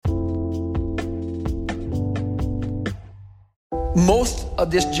Most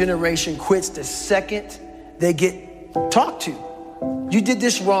of this generation quits the second they get talked to. You did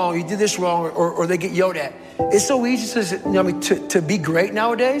this wrong, or they get yelled at. It's so easy to be great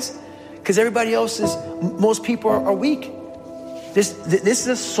nowadays because most people are weak. This is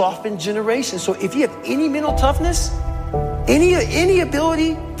a softened generation. So if you have any mental toughness, any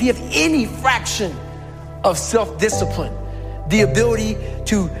ability, if you have any fraction of self-discipline, the ability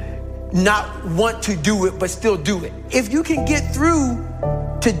to not want to do it but still do it, if you can get through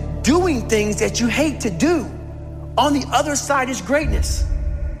to doing things that you hate to do, on the other side is greatness.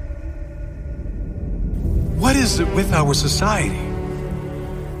 What is it with our society?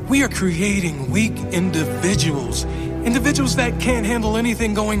 We are creating weak individuals that can't handle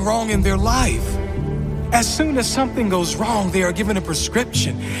anything going wrong in their life. As soon as something goes wrong, they are given a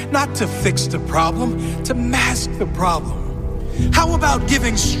prescription, not to fix the problem, to mask the problem. How about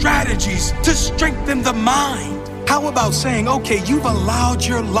giving strategies to strengthen the mind? How about saying, okay, you've allowed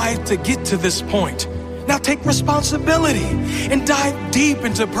your life to get to this point. Now take responsibility and dive deep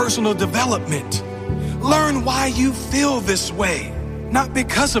into personal development. Learn why you feel this way, not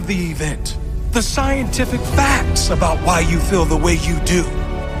because of the event. The scientific facts about why you feel the way you do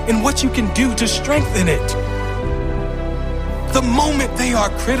and what you can do to strengthen it. The moment they are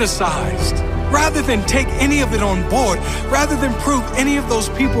criticized, rather than take any of it on board, rather than prove any of those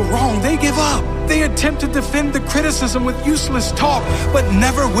people wrong, they give up. They attempt to defend the criticism with useless talk, but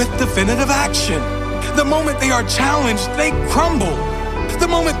never with definitive action. The moment they are challenged, they crumble. The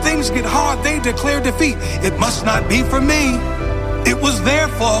moment things get hard, they declare defeat. It must not be for me. It was their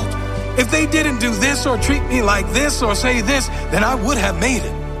fault. If they didn't do this or treat me like this or say this, then I would have made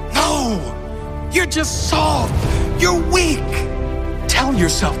it. No, you're just soft. You're weak. Tell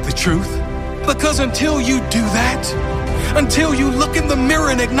yourself the truth. Because until you do that, until you look in the mirror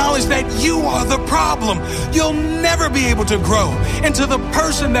and acknowledge that you are the problem, you'll never be able to grow into the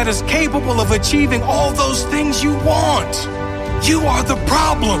person that is capable of achieving all those things you want. You are the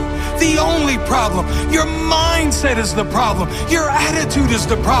problem, the only problem. Your mindset is the problem. Your attitude is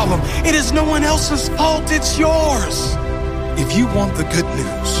the problem. It is no one else's fault, it's yours. If you want the good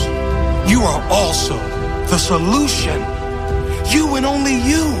news, you are also the solution. You and only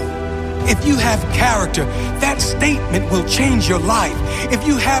you. If you have character, that statement will change your life. If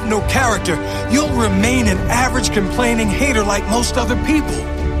you have no character, you'll remain an average complaining hater like most other people.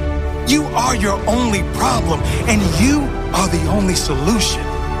 You are your only problem, and you are the only solution.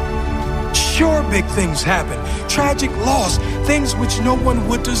 Sure, big things happen, tragic loss, things which no one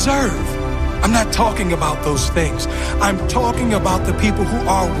would deserve. I'm not talking about those things. I'm talking about the people who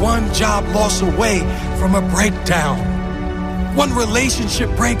are one job loss away from a breakdown, one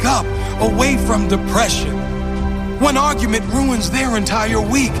relationship breakup away from depression. One argument ruins their entire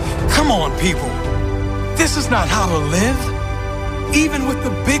week. Come on, people. This is not how to live. Even with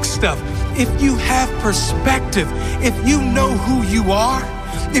the big stuff, if you have perspective, if you know who you are,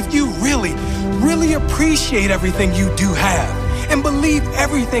 if you really, really appreciate everything you do have and believe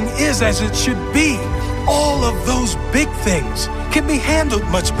everything is as it should be, all of those big things can be handled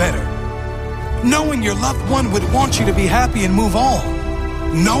much better. Knowing your loved one would want you to be happy and move on.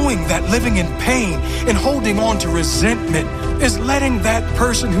 Knowing that living in pain and holding on to resentment is letting that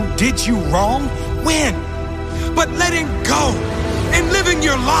person who did you wrong win. But letting go and living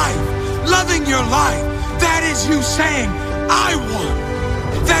your life, loving your life, that is you saying, I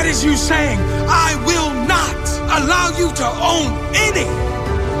won. That is you saying, I will not allow you to own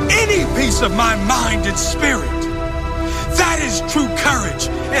any piece of my mind and spirit. That is true courage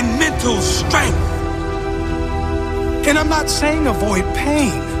and mental strength. And I'm not saying avoid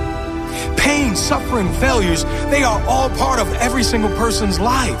pain. Pain, suffering, failures, they are all part of every single person's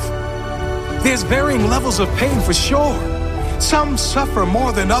life. There's varying levels of pain for sure. Some suffer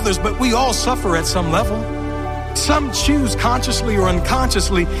more than others, but we all suffer at some level. Some choose consciously or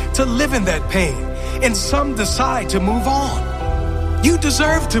unconsciously to live in that pain, and some decide to move on. You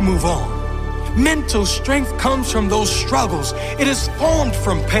deserve to move on. Mental strength comes from those struggles. It is formed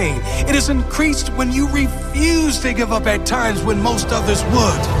from pain. It is increased when you refuse to give up at times when most others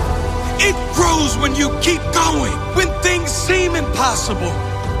would. It grows when you keep going, when things seem impossible.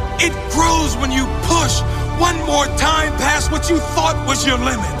 It grows when you push one more time past what you thought was your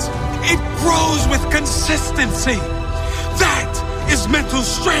limit. It grows with consistency. That is mental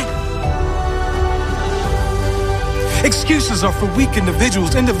strength. Excuses are for weak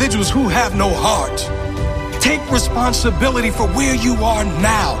individuals who have no heart. Take responsibility for where you are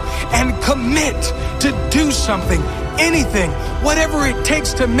now and commit to do something, anything, whatever it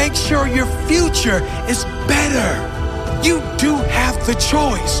takes to make sure your future is better. You do have the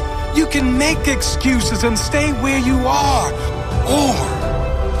choice. You can make excuses and stay where you are, Or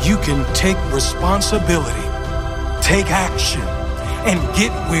you can take responsibility, take action, and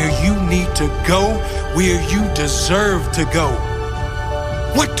get where you need to go, where you deserve to go.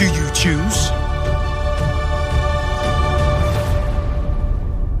 What do you choose?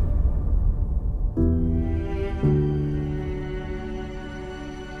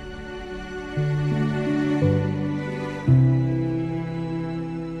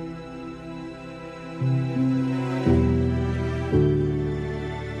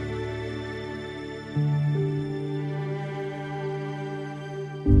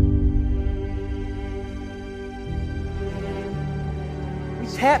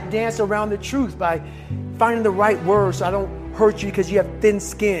 Tap dance around the truth by finding the right words so I don't hurt you because you have thin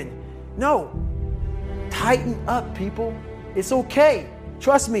skin. No. Tighten up, people. It's okay.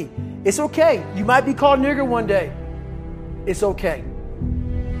 Trust me. It's okay. You might be called nigger one day. It's okay.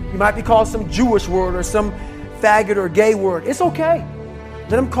 You might be called some Jewish word or some faggot or gay word. It's okay.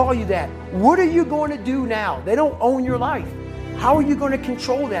 Let them call you that. What are you going to do now? They don't own your life. How are you going to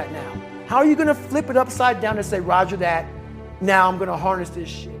control that now? How are you going to flip it upside down and say, Roger that? Now I'm going to harness this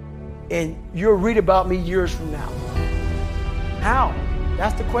shit. And you'll read about me years from now. How?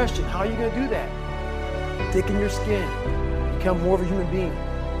 That's the question. How are you going to do that? Thicken your skin. Become more of a human being.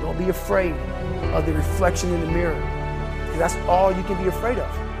 Don't be afraid of the reflection in the mirror. Because that's all you can be afraid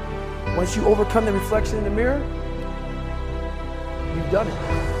of. Once you overcome the reflection in the mirror, you've done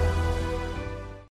it.